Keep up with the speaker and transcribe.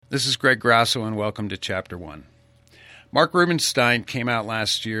This is Greg Grasso, and welcome to Chapter 1. Mark Rubenstein came out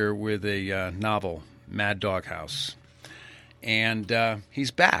last year with a novel, Mad Dog House. And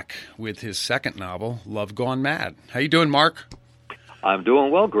he's back with his second novel, Love Gone Mad. How you doing, Mark? I'm doing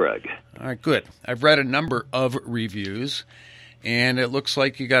well, Greg. All right, good. I've read a number of reviews, and it looks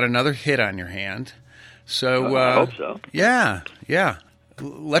like you got another hit on your hand. So I hope so. Yeah.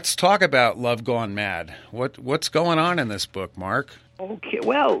 Let's talk about Love Gone Mad. What's going on in this book, Mark? Okay,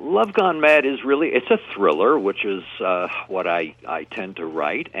 well, Love Gone Mad is it's a thriller, which is what I tend to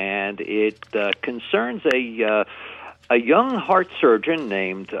write, and it concerns a young heart surgeon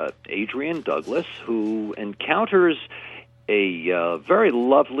named Adrian Douglas who encounters a very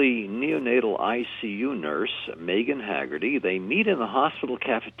lovely neonatal ICU nurse, Megan Haggerty. They meet in the hospital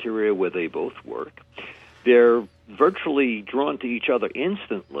cafeteria where they both work. They're virtually drawn to each other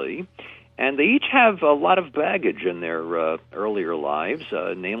instantly, and they each have a lot of baggage in their earlier lives,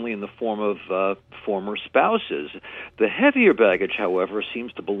 namely in the form of former spouses. The heavier baggage, however,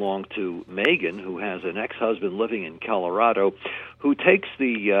 seems to belong to Megan, who has an ex-husband living in Colorado, who takes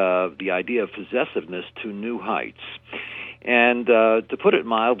the idea of possessiveness to new heights. And to put it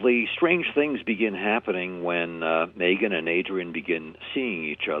mildly, strange things begin happening when Megan and Adrian begin seeing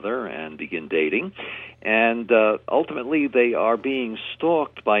each other and begin dating. And ultimately, they are being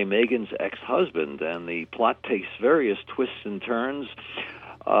stalked by Megan's ex-husband, and the plot takes various twists and turns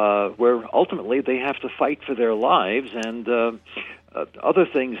where ultimately they have to fight for their lives, and other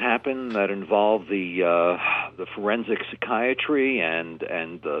things happen that involve the forensic psychiatry and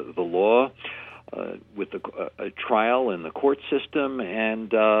the law. With a trial in the court system, and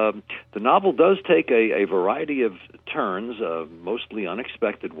the novel does take a variety of turns, mostly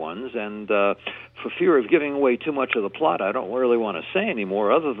unexpected ones, and for fear of giving away too much of the plot, I don't really want to say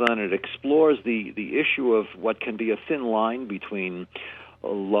anymore, other than it explores the issue of what can be a thin line between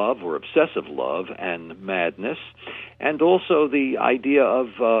love or obsessive love and madness, and also the idea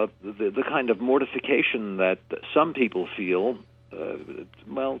of the kind of mortification that some people feel.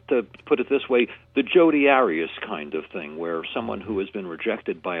 To put it this way, the Jodi Arias kind of thing, where someone who has been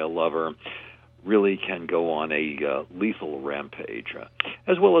rejected by a lover really can go on a lethal rampage,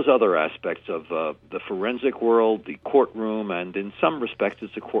 as well as other aspects of the forensic world, the courtroom, and in some respects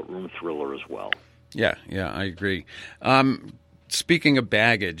it's a courtroom thriller as well. Yeah, I agree. Speaking of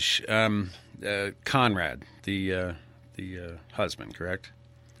baggage, Conrad, the husband, correct?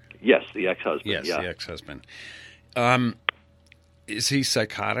 Yes, the ex-husband. Yes, the ex-husband. Is he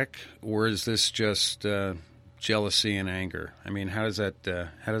psychotic, or is this just jealousy and anger? I mean, how does that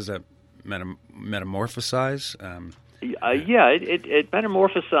metamorphosize? It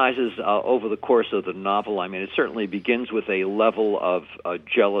metamorphosizes over the course of the novel. I mean, it certainly begins with a level of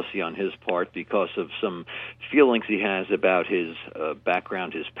jealousy on his part because of some feelings he has about his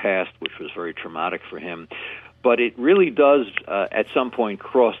background, his past, which was very traumatic for him. But it really does, at some point,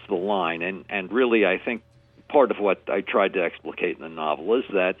 cross the line, and really, I think, part of what I tried to explicate in the novel is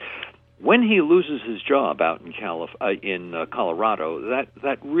that when he loses his job out in Colorado,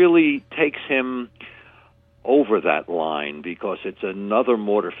 that really takes him over that line, because it's another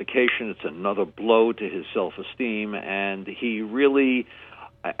mortification, it's another blow to his self-esteem, and he really,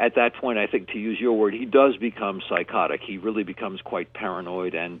 at that point, I think, to use your word, he does become psychotic. He really becomes quite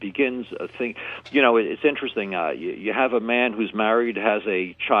paranoid and begins a thing. You know, it's interesting. You have a man who's married, has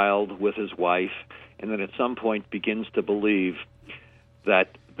a child with his wife, and then at some point begins to believe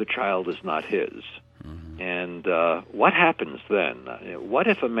that the child is not his. Mm-hmm. And what happens then? What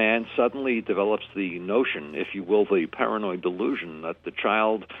if a man suddenly develops the notion, if you will, the paranoid delusion, that the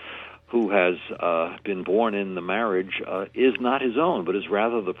child who has been born in the marriage is not his own, but is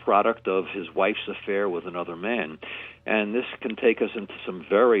rather the product of his wife's affair with another man? And this can take us into some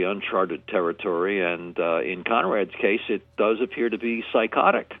very uncharted territory, and in Conrad's case, it does appear to be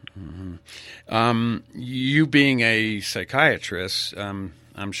psychotic. Mm-hmm. You being a psychiatrist,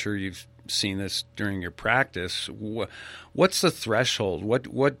 I'm sure you've seen this during your practice. What's the threshold?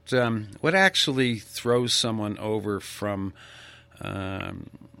 What actually throws someone over from a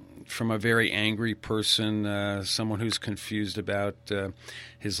very angry person, someone who's confused about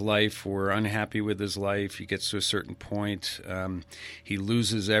his life or unhappy with his life? He gets to a certain point, he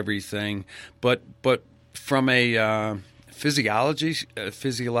loses everything. But from a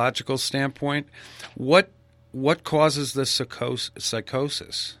physiological standpoint, what causes the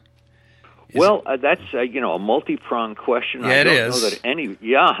psychosis? That's a multi-pronged question. Yeah, it is.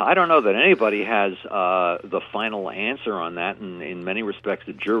 I don't know that anybody has the final answer on that, and in many respects,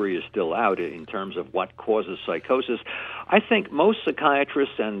 the jury is still out in terms of what causes psychosis. I think most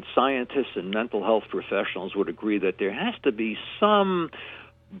psychiatrists and scientists and mental health professionals would agree that there has to be some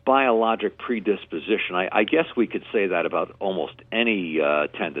biologic predisposition. I guess we could say that about almost any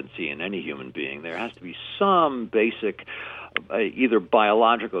tendency in any human being. There has to be some basic either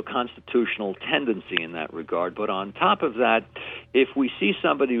biological or constitutional tendency in that regard. But on top of that, if we see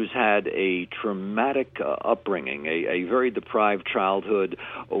somebody who's had a traumatic upbringing, a very deprived childhood,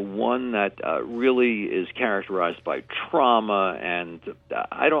 one that really is characterized by trauma, and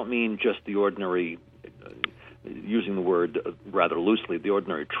I don't mean just the ordinary, using the word rather loosely, the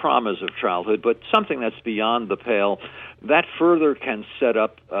ordinary traumas of childhood, but something that's beyond the pale, that further can set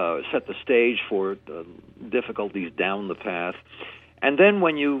the stage for difficulties down the path. And then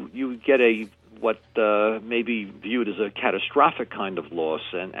when you get what may be viewed as a catastrophic kind of loss,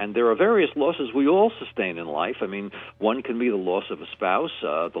 and there are various losses we all sustain in life. I mean, one can be the loss of a spouse,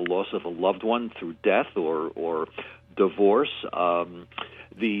 the loss of a loved one through death or divorce.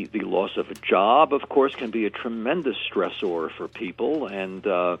 The loss of a job, of course, can be a tremendous stressor for people, and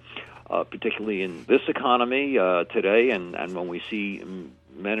particularly in this economy today, and when we see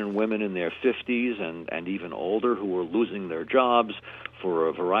men and women in their 50s and even older who are losing their jobs for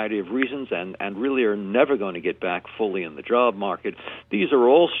a variety of reasons and really are never going to get back fully in the job market. These are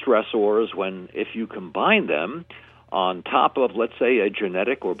all stressors when, if you combine them on top of, let's say, a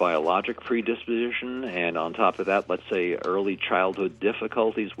genetic or biologic predisposition, and on top of that, let's say, early childhood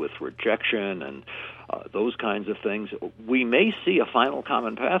difficulties with rejection and those kinds of things, we may see a final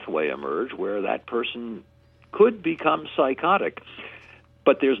common pathway emerge where that person could become psychotic.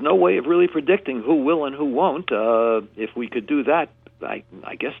 But there's no way of really predicting who will and who won't. If we could do that,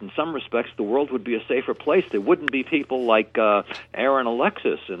 I guess in some respects the world would be a safer place. There wouldn't be people like Aaron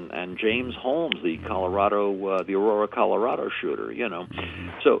Alexis and James Holmes, the Aurora, Colorado shooter.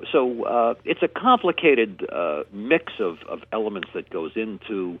 So it's a complicated mix of elements that goes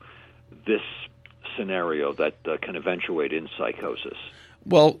into this scenario that can eventuate in psychosis.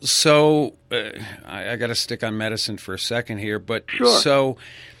 Well, so I got to stick on medicine for a second here, but sure. So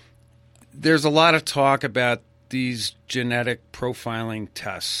there's a lot of talk about these genetic profiling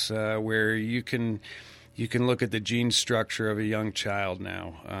tests where you can look at the gene structure of a young child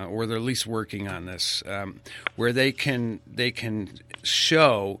now, or they're at least working on this, where they can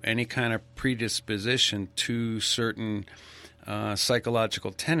show any kind of predisposition to certain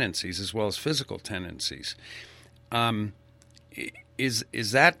psychological tendencies as well as physical tendencies.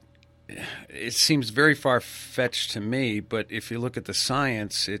 Is that? It seems very far-fetched to me, but if you look at the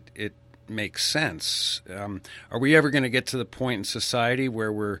science, it makes sense. Are we ever going to get to the point in society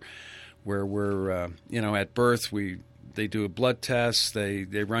where we're at birth they do a blood test, they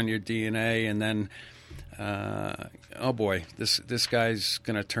run your DNA, and then oh boy, this guy's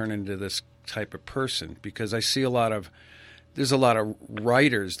going to turn into this type of person? Because I see there's a lot of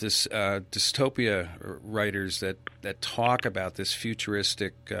writers, this dystopia writers that talk about this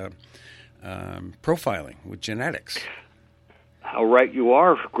futuristic profiling with genetics. How right you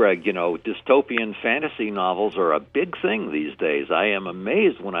are, Greg. Dystopian fantasy novels are a big thing these days. I am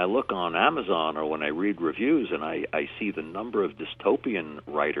amazed when I look on Amazon or when I read reviews and I see the number of dystopian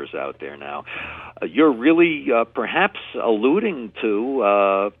writers out there now. You're really perhaps alluding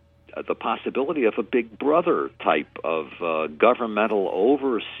to the possibility of a Big Brother type of governmental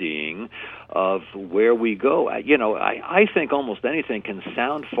overseeing of where we go. I think almost anything can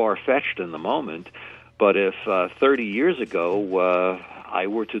sound far-fetched in the moment, but if 30 years ago I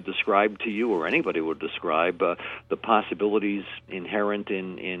were to describe to you, or anybody would describe, the possibilities inherent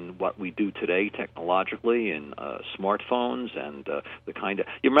in what we do today technologically in smartphones and the kind of...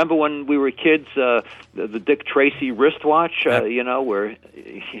 You remember when we were kids, the Dick Tracy wristwatch, where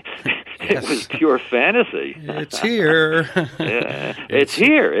it was pure fantasy. It's here. Yeah, it's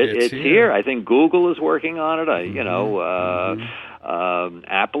here. It's here. I think Google is working on it.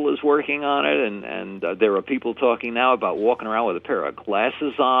 Apple is working on it, and there are people talking now about walking around with a pair of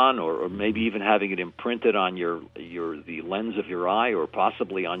glasses on, or maybe even having it imprinted on the lens of your eye, or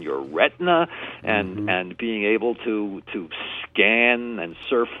possibly on your retina, and being able to scan and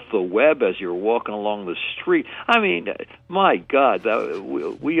surf the web as you're walking along the street. I mean, my God,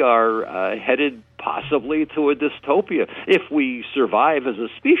 we are headed possibly to a dystopia if we survive as a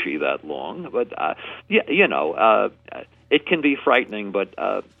species that long. But it can be frightening, but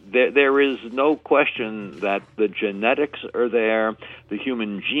there is no question that the genetics are there. The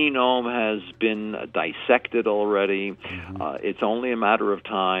human genome has been dissected already. It's only a matter of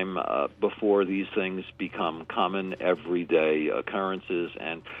time before these things become common, everyday occurrences.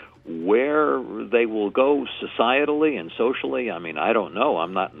 And where they will go societally and socially, I mean, I don't know.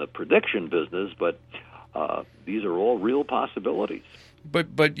 I'm not in the prediction business, but these are all real possibilities.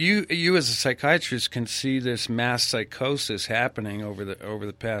 But you as a psychiatrist can see this mass psychosis happening over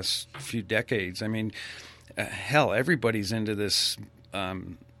the past few decades. I mean, hell, everybody's into this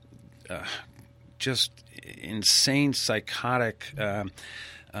just insane psychotic.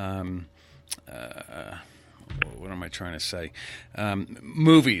 What am I trying to say?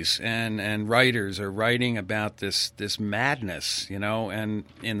 Movies and writers are writing about this madness, And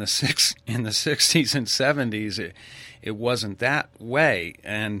in the 60s and 70s, it wasn't that way.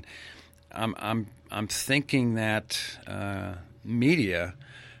 And I'm thinking that media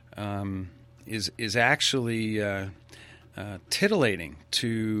is actually titillating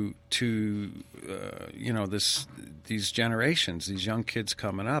to these generations, these young kids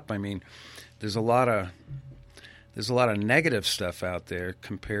coming up. I mean, there's a lot of negative stuff out there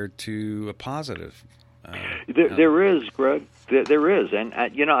compared to a positive. There is, Greg. There is, and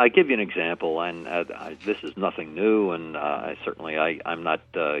I give you an example, and this is nothing new, and I'm not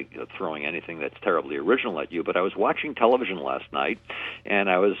throwing anything that's terribly original at you, but I was watching television last night, and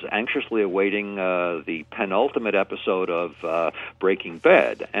I was anxiously awaiting the penultimate episode of Breaking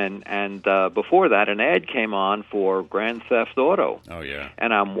Bad, and before that, an ad came on for Grand Theft Auto. Oh yeah.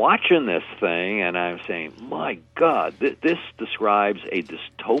 And I'm watching this thing, and I'm saying, my God, this describes a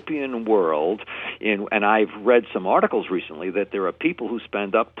dystopian world. And I've read some articles recently that there are people who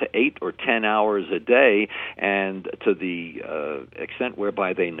spend up to 8 or 10 hours a day, and to the extent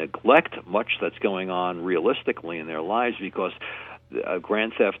whereby they neglect much that's going on realistically in their lives, because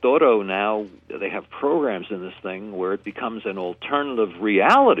Grand Theft Auto now, they have programs in this thing where it becomes an alternative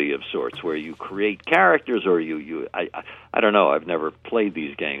reality of sorts, where you create characters, or I don't know, I've never played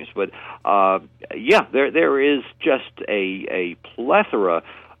these games, but there is just a plethora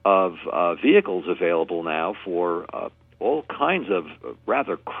of vehicles available now for all kinds of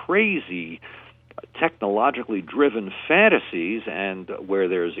rather crazy technologically driven fantasies, and where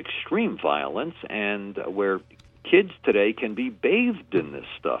there's extreme violence, and where kids today can be bathed in this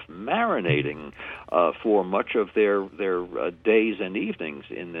stuff, marinating for much of their days and evenings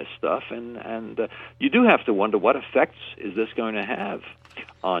in this stuff, and you do have to wonder, what effects is this going to have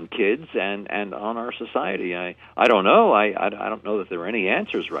on kids and on our society? I don't know. I don't know that there are any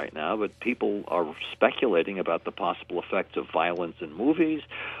answers right now, but people are speculating about the possible effects of violence in movies,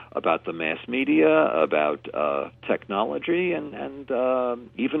 about the mass media, about technology, and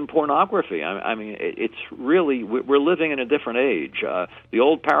even pornography. I mean, it's really, we're living in a different age. The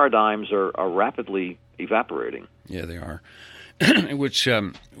old paradigms are rapidly evaporating. Yeah, they are.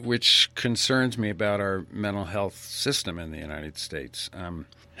 Which concerns me about our mental health system in the United States.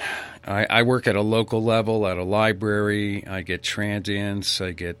 I work at a local level, at a library. I get transients.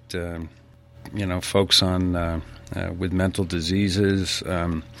 I get folks on with mental diseases.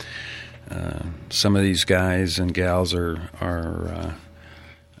 Some of these guys and gals are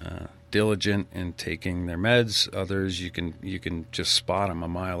diligent in taking their meds. Others, you can just spot them a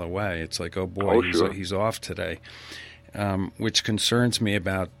mile away. It's like, oh boy, sure. he's off today. Which concerns me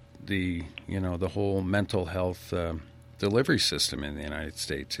about the whole mental health delivery system in the United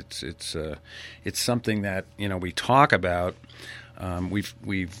States. It's something that we talk about. We've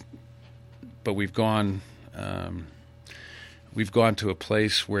gone to a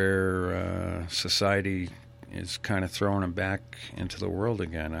place where society is kind of throwing them back into the world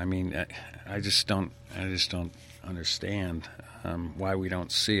again. I mean, I just don't understand why we don't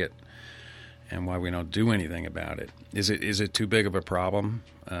see it and why we don't do anything about it. Is it too big of a problem?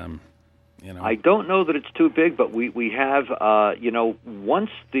 I don't know that it's too big, but we have,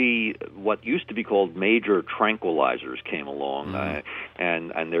 once what used to be called major tranquilizers came along,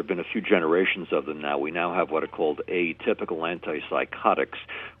 and there have been a few generations of them now, we now have what are called atypical antipsychotics,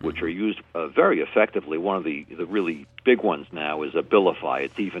 which are used very effectively. One of the really big ones now is Abilify.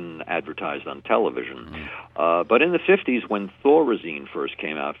 It's even advertised on television. But in the 50s, when Thorazine first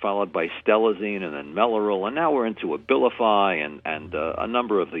came out, followed by Stelazine and then Mellaril, and now we're into Abilify and a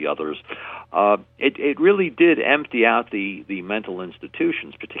number of the others, it really did empty out the mental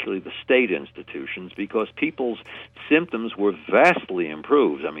institutions, particularly the state institutions, because people's symptoms were vastly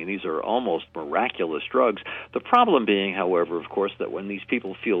improved. I mean, these are almost miraculous drugs. The problem being, however, of course, that when these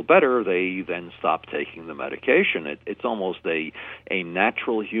people feel better, they then stop taking the medication. It's almost a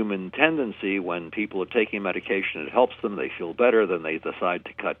natural human tendency. When people are taking medication, it helps them, they feel better, then they decide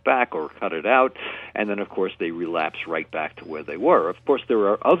to cut back or cut it out, and then, of course, they relapse right back to where they were. Of course, there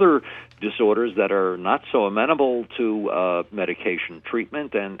are other disorders that are not so amenable to medication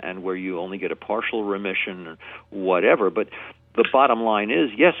treatment and where you only get a partial remission or whatever. But the bottom line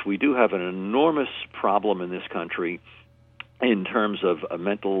is, yes, we do have an enormous problem in this country in terms of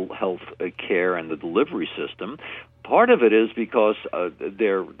mental health care and the delivery system. part of it is because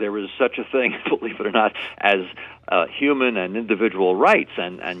there is such a thing, believe it or not, as human and individual rights,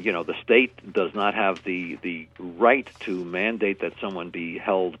 and the state does not have the right to mandate that someone be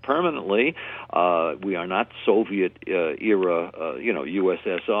held permanently. We are not Soviet era,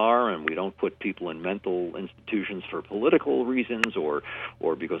 USSR, and we don't put people in mental institutions for political reasons or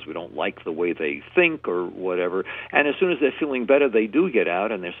because we don't like the way they think or whatever. And as soon as they're feeling better, they do get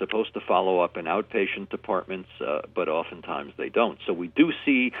out, and they're supposed to follow up in outpatient departments, but oftentimes they don't. So we do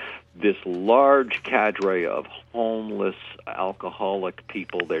see this large cadre of homeless, alcoholic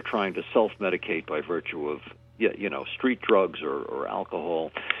people. They're trying to self-medicate by virtue of street drugs or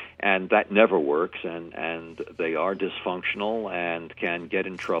alcohol, and that never works, and they are dysfunctional and can get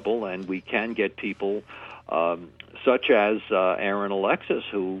in trouble, and we can get people such as Aaron Alexis,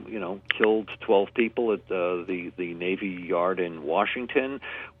 who killed 12 people at the Navy Yard in Washington.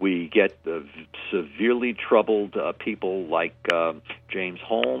 We get severely troubled people like James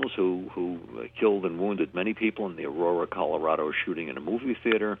Holmes, who killed and wounded many people in the Aurora, Colorado shooting in a movie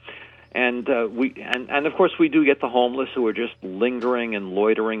theater. And of course we do get the homeless who are just lingering and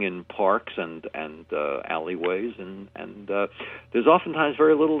loitering in parks and alleyways, and there's oftentimes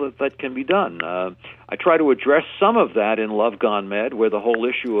very little that can be done. I try to address some of that in Love Gone Mad, where the whole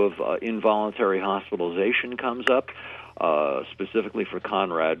issue of involuntary hospitalization comes up, specifically for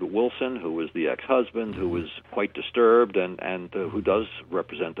Conrad Wilson, who was the ex-husband, who was quite disturbed and who does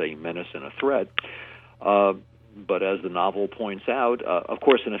represent a menace and a threat. But as the novel points out, of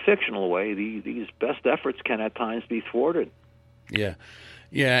course, in a fictional way, these best efforts can at times be thwarted. Yeah,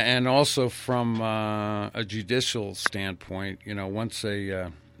 and also from a judicial standpoint, once a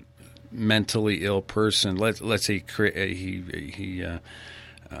mentally ill person, let's say he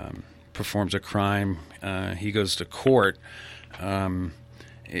performs a crime, he goes to court.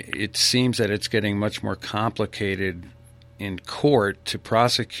 It seems that it's getting much more complicated in court to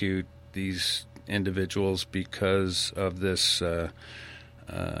prosecute these individuals because of this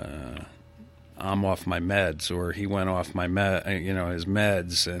I'm off my meds, or he went off my his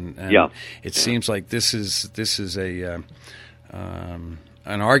meds, and it seems like this is a an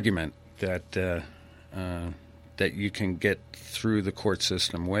argument that you can get through the court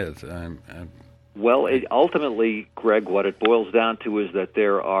system with. Well, ultimately, Greg, what it boils down to is that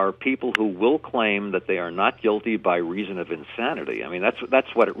there are people who will claim that they are not guilty by reason of insanity. I mean,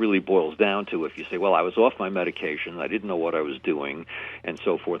 that's what it really boils down to. If you say, well, I was off my medication, I didn't know what I was doing, and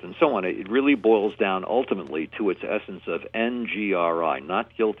so forth and so on, it really boils down ultimately to its essence of NGRI,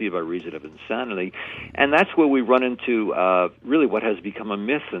 not guilty by reason of insanity. And that's where we run into really what has become a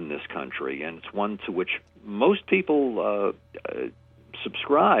myth in this country, and it's one to which most people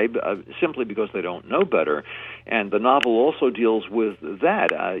subscribe simply because they don't know better. And the novel also deals with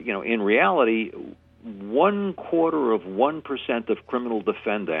that. In reality, 0.25% of criminal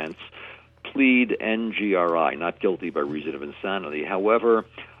defendants plead NGRI, not guilty by reason of insanity. However,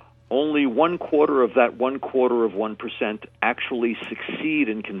 only 1/4 of that 0.25% actually succeed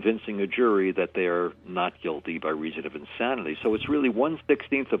in convincing a jury that they are not guilty by reason of insanity. So it's really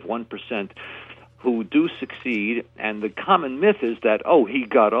 1/16 of 1% who do succeed, and the common myth is that, he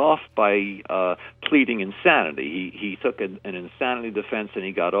got off by pleading insanity. He took an insanity defense and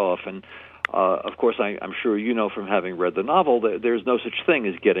he got off. And, of course, I'm sure you know from having read the novel that there's no such thing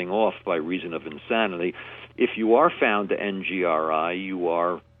as getting off by reason of insanity. If you are found to NGRI, you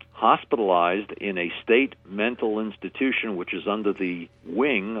are hospitalized in a state mental institution which is under the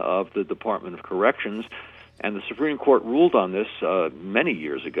wing of the Department of Corrections. And the Supreme Court ruled on this many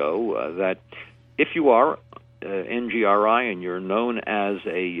years ago, that if you are NGRI and you're known as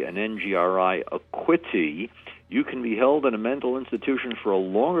an NGRI acquittee, you can be held in a mental institution for a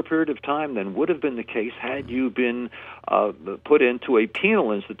longer period of time than would have been the case had you been put into a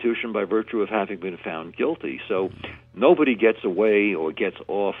penal institution by virtue of having been found guilty. So nobody gets away or gets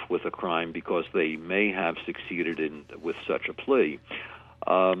off with a crime because they may have succeeded with such a plea.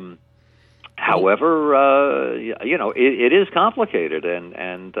 However, it is complicated,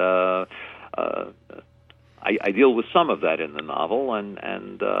 and I deal with some of that in the novel, and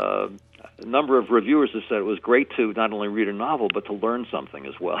a number of reviewers have said it was great to not only read a novel but to learn something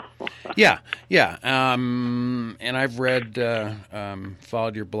as well. Yeah. And I've read,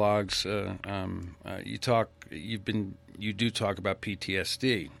 followed your blogs. You do talk about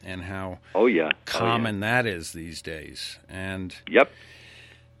PTSD and how common that is these days. And yep.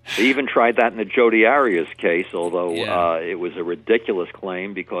 They even tried that in the Jodi Arias case, although it was a ridiculous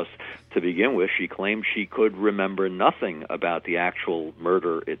claim because, to begin with, she claimed she could remember nothing about the actual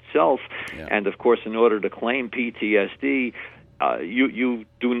murder itself. Yeah. And, of course, in order to claim PTSD, you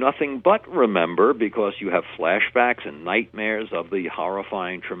do nothing but remember because you have flashbacks and nightmares of the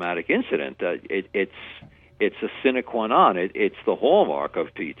horrifying traumatic incident. It's a sine qua non. It's the hallmark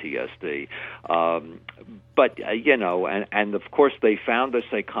of PTSD. But and of course they found a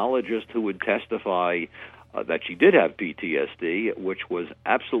psychologist who would testify that she did have PTSD, which was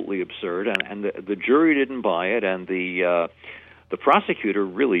absolutely absurd, and the jury didn't buy it, and the prosecutor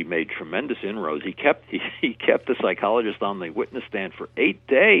really made tremendous inroads. He kept the psychologist on the witness stand for 8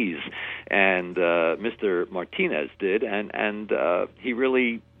 days, and Mr. Martinez did, and he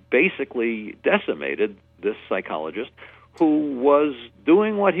really basically decimated this psychologist who was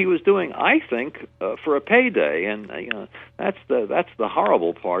doing what he was doing, I think, for a payday, and that's the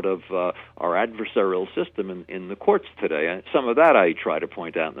horrible part of our adversarial system in the courts today. And some of that I try to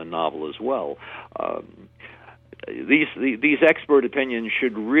point out in the novel as well. These expert opinions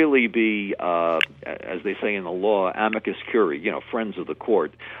should really be, as they say in the law, amicus curiae, friends of the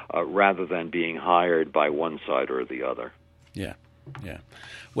court, rather than being hired by one side or the other. Yeah.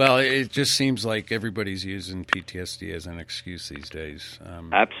 Well, it just seems like everybody's using PTSD as an excuse these days.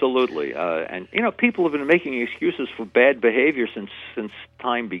 Absolutely, and people have been making excuses for bad behavior since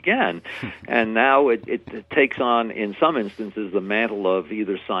time began, and now it takes on, in some instances, the mantle of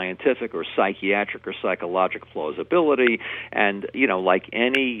either scientific or psychiatric or psychological plausibility, and like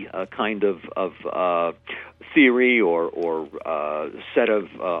any kind of theory or set of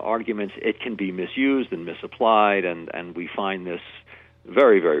arguments, it can be misused and misapplied, and we find this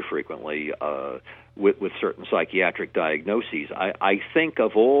very, very frequently with certain psychiatric diagnoses. I think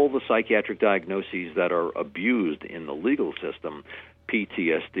of all the psychiatric diagnoses that are abused in the legal system,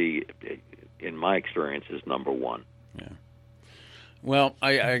 PTSD, in my experience, is number one. Yeah. Well,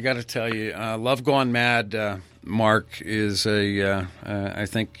 I got to tell you, Love Gone Mad, Mark, is I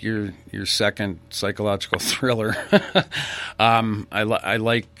think your second psychological thriller. I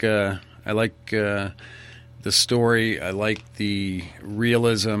like the story. I like the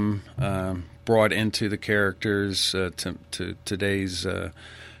realism brought into the characters to today's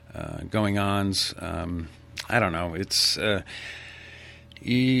going-ons. I don't know. It's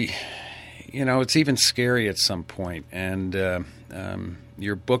it's even scary at some point, and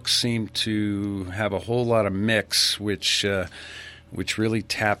your books seem to have a whole lot of mix, which really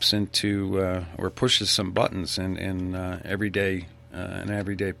taps into or pushes some buttons in an everyday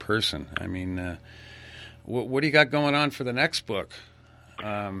person. I mean. What do you got going on for the next book?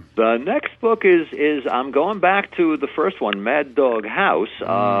 The next book is I'm going back to the first one, Mad Dog House,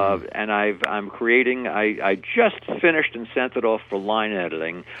 and I'm creating. I just finished and sent it off for line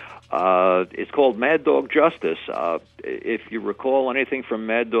editing. It's called Mad Dog Justice. If you recall anything from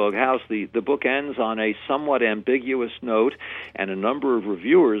Mad Dog House, the book ends on a somewhat ambiguous note, and a number of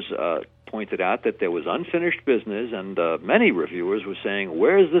reviewers pointed out that there was unfinished business, and many reviewers were saying,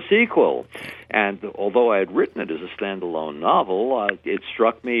 where's the sequel? And although I had written it as a standalone novel, it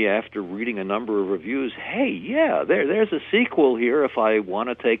struck me after reading a number of reviews, hey, yeah, there's a sequel here if I want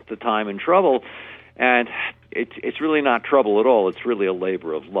to take the time and trouble. And it's really not trouble at all. It's really a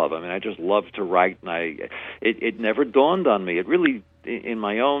labor of love. I mean, I just love to write, and it never dawned on me. It really, in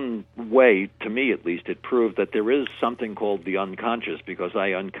my own way, to me at least, it proved that there is something called the unconscious, because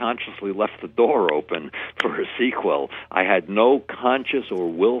I unconsciously left the door open for a sequel. I had no conscious or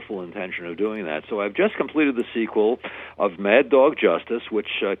willful intention of doing that. So I've just completed the sequel of Mad Dog Justice,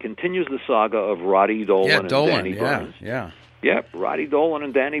 which continues the saga of Roddy Dolan and Danny Burns. Yep, Roddy Dolan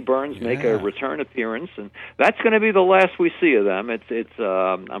and Danny Burns make a return appearance, and that's going to be the last we see of them.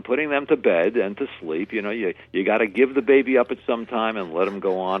 I'm putting them to bed and to sleep. You got to give the baby up at some time and let him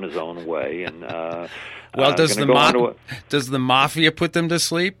go on his own way. And well, does the mafia put them to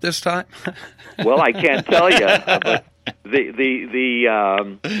sleep this time? Well, I can't tell you, but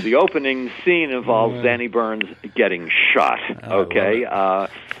the opening scene involves Danny Burns getting shot. Okay,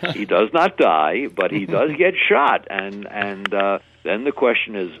 he does not die, but he does get shot, and then the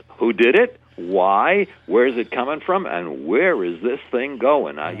question is, who did it? Why? Where is it coming from? And where is this thing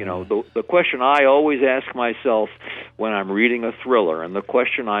going? The question I always ask myself when I'm reading a thriller, and the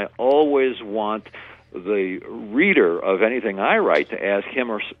question I always want the reader of anything I write to ask him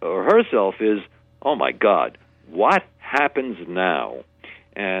or herself is, oh my God, what happens now?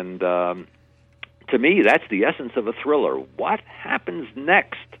 And to me, that's the essence of a thriller. What happens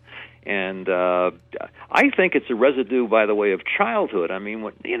next? And I think it's a residue, by the way, of childhood. I mean,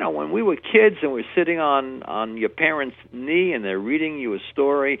 when we were kids and we're sitting on your parents' knee and they're reading you a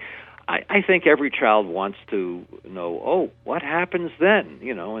story, I think every child wants to know, oh, what happens then?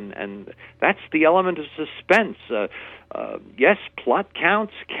 And that's the element of suspense. Yes, plot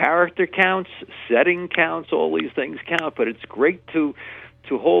counts, character counts, setting counts, all these things count, but it's great to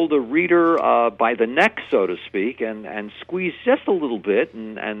hold a reader by the neck, so to speak, and squeeze just a little bit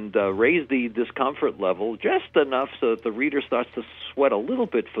and raise the discomfort level just enough so that the reader starts to sweat a little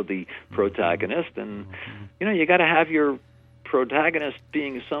bit for the protagonist. And, you got to have your protagonist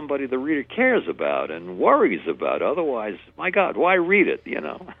being somebody the reader cares about and worries about. Otherwise, my God, why read it,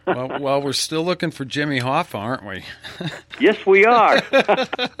 Well, we're still looking for Jimmy Hoffa, aren't we? Yes, we are.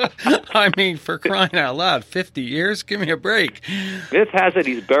 I mean, for crying out loud, 50 years? Give me a break. Myth has it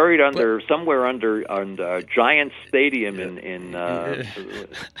he's buried somewhere under Giant Stadium in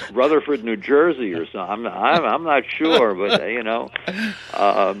Rutherford, New Jersey, or something. I'm not sure, but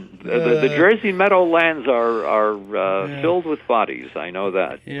the Jersey Meadowlands are filled with bodies. I know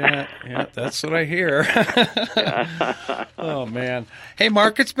that. Yeah, that's what I hear. Oh man, hey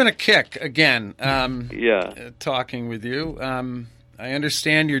Mark, it's been a kick again. Talking with you. I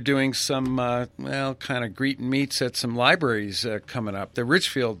understand you're doing some kind of greet and meets at some libraries coming up. The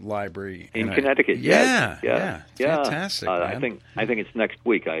Richfield Library in Connecticut. Yeah, fantastic. I think it's next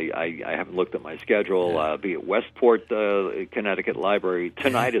week. I haven't looked at my schedule. I'll be at Westport, Connecticut Library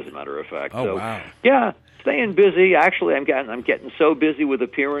tonight, as a matter of fact. Oh, wow. Yeah. Staying busy. Actually, I'm getting so busy with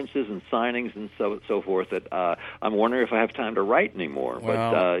appearances and signings and so forth that I'm wondering if I have time to write anymore.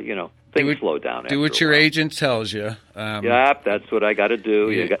 Well, but things slow down. Do what your agent tells you. Yep, that's what I got to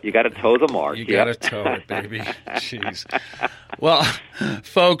do. You got to toe the mark. You got to toe it, baby. Jeez. Well,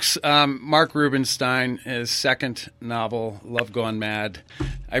 folks, Mark Rubenstein, his second novel, Love Gone Mad.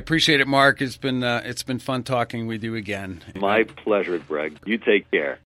 I appreciate it, Mark. It's been fun talking with you again. My pleasure, Greg. You take care.